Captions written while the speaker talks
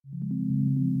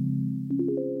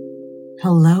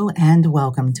Hello and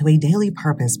welcome to a Daily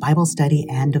Purpose Bible Study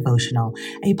and Devotional,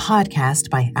 a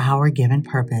podcast by Our Given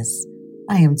Purpose.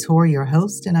 I am Tori, your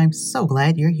host, and I'm so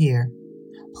glad you're here.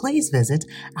 Please visit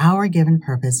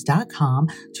OurGivenPurpose.com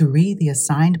to read the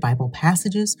assigned Bible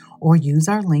passages or use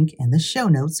our link in the show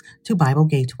notes to Bible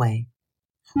Gateway.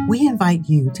 We invite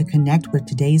you to connect with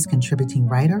today's contributing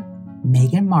writer,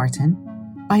 Megan Martin,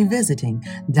 by visiting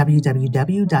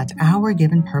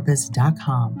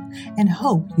www.OurGivenPurpose.com and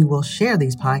hope you will share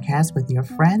these podcasts with your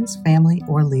friends, family,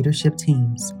 or leadership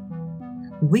teams.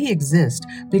 We exist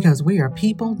because we are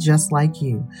people just like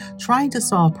you, trying to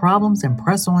solve problems and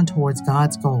press on towards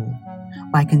God's goal.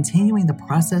 By continuing the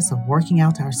process of working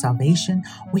out our salvation,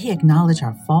 we acknowledge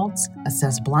our faults,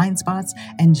 assess blind spots,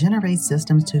 and generate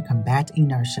systems to combat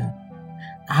inertia.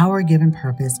 Our given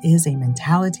purpose is a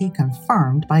mentality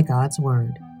confirmed by God's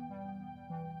Word.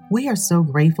 We are so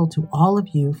grateful to all of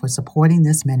you for supporting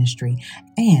this ministry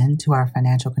and to our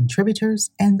financial contributors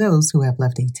and those who have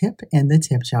left a tip in the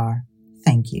tip jar.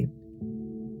 Thank you.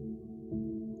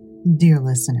 Dear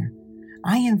listener,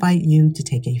 I invite you to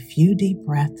take a few deep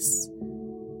breaths.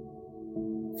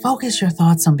 Focus your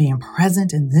thoughts on being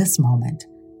present in this moment.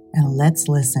 And let's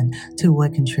listen to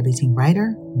what contributing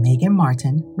writer Megan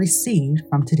Martin received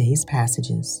from today's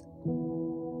passages.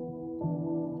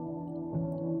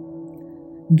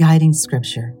 Guiding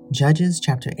Scripture, Judges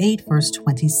chapter 8, verse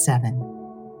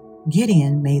 27.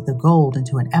 Gideon made the gold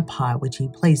into an ephod which he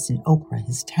placed in Ophrah,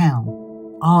 his town.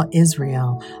 All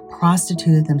Israel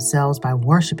prostituted themselves by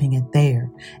worshiping it there,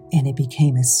 and it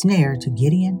became a snare to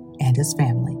Gideon and his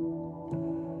family.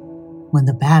 When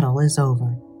the battle is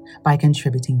over, by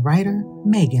contributing writer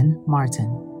Megan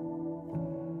Martin.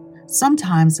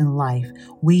 Sometimes in life,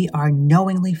 we are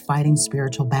knowingly fighting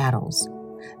spiritual battles.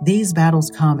 These battles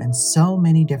come in so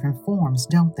many different forms,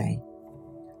 don't they?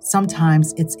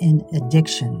 Sometimes it's in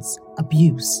addictions,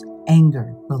 abuse,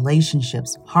 anger,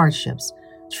 relationships, hardships.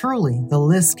 Truly, the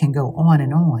list can go on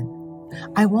and on.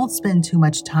 I won't spend too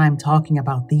much time talking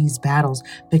about these battles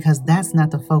because that's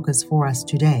not the focus for us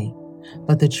today.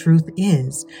 But the truth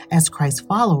is, as Christ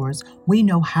followers, we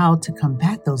know how to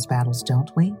combat those battles,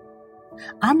 don't we?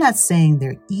 I'm not saying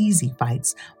they're easy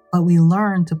fights, but we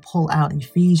learn to pull out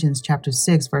Ephesians chapter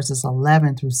 6, verses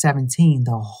 11 through 17,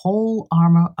 the whole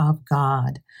armor of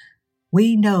God.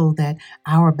 We know that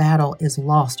our battle is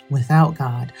lost without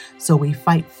God, so we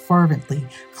fight fervently,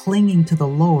 clinging to the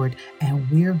Lord, and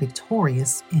we're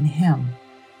victorious in Him.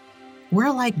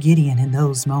 We're like Gideon in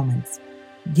those moments.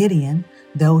 Gideon,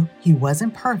 though he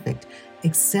wasn't perfect,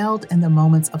 excelled in the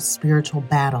moments of spiritual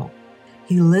battle.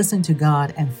 He listened to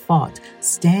God and fought,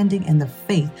 standing in the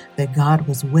faith that God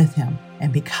was with him.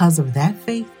 And because of that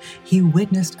faith, he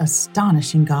witnessed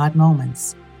astonishing God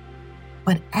moments.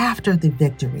 But after the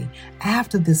victory,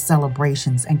 after the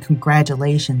celebrations and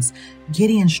congratulations,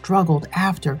 Gideon struggled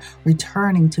after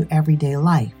returning to everyday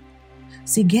life.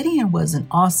 See, Gideon was an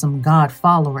awesome God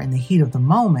follower in the heat of the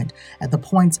moment at the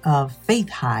points of faith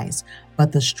highs,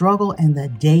 but the struggle and the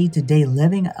day-to-day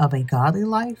living of a godly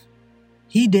life,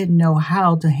 he didn't know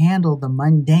how to handle the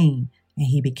mundane, and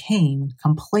he became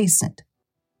complacent.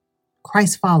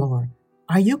 Christ follower,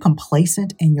 are you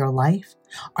complacent in your life?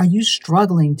 Are you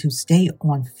struggling to stay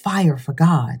on fire for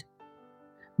God?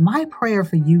 My prayer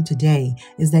for you today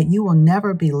is that you will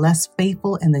never be less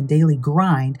faithful in the daily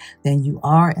grind than you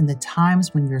are in the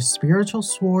times when your spiritual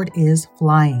sword is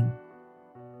flying.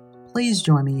 Please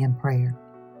join me in prayer.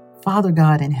 Father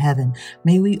God in heaven,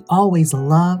 may we always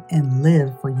love and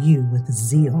live for you with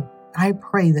zeal. I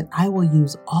pray that I will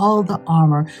use all the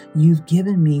armor you've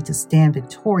given me to stand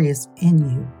victorious in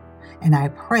you. And I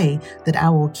pray that I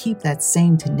will keep that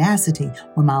same tenacity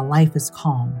when my life is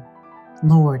calm.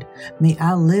 Lord, may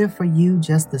I live for you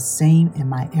just the same in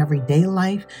my everyday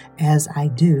life as I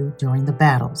do during the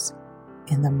battles.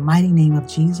 In the mighty name of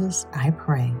Jesus, I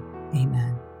pray.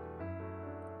 Amen.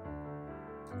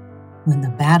 When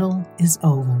the Battle is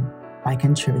Over, by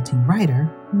contributing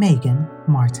writer Megan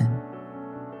Martin.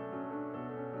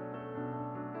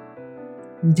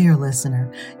 Dear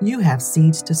listener, you have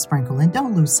seeds to sprinkle, and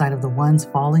don't lose sight of the ones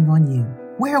falling on you.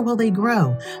 Where will they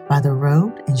grow? By the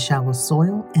road, in shallow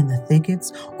soil, in the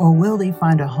thickets, or will they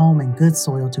find a home in good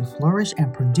soil to flourish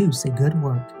and produce a good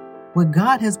work? What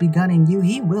God has begun in you,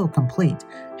 He will complete.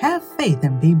 Have faith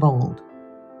and be bold.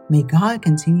 May God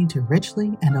continue to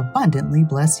richly and abundantly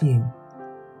bless you.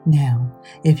 Now,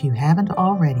 if you haven't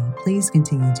already, please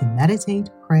continue to meditate,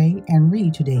 pray, and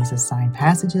read today's assigned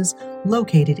passages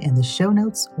located in the show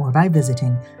notes or by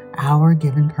visiting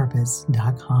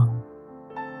OurGivenPurpose.com.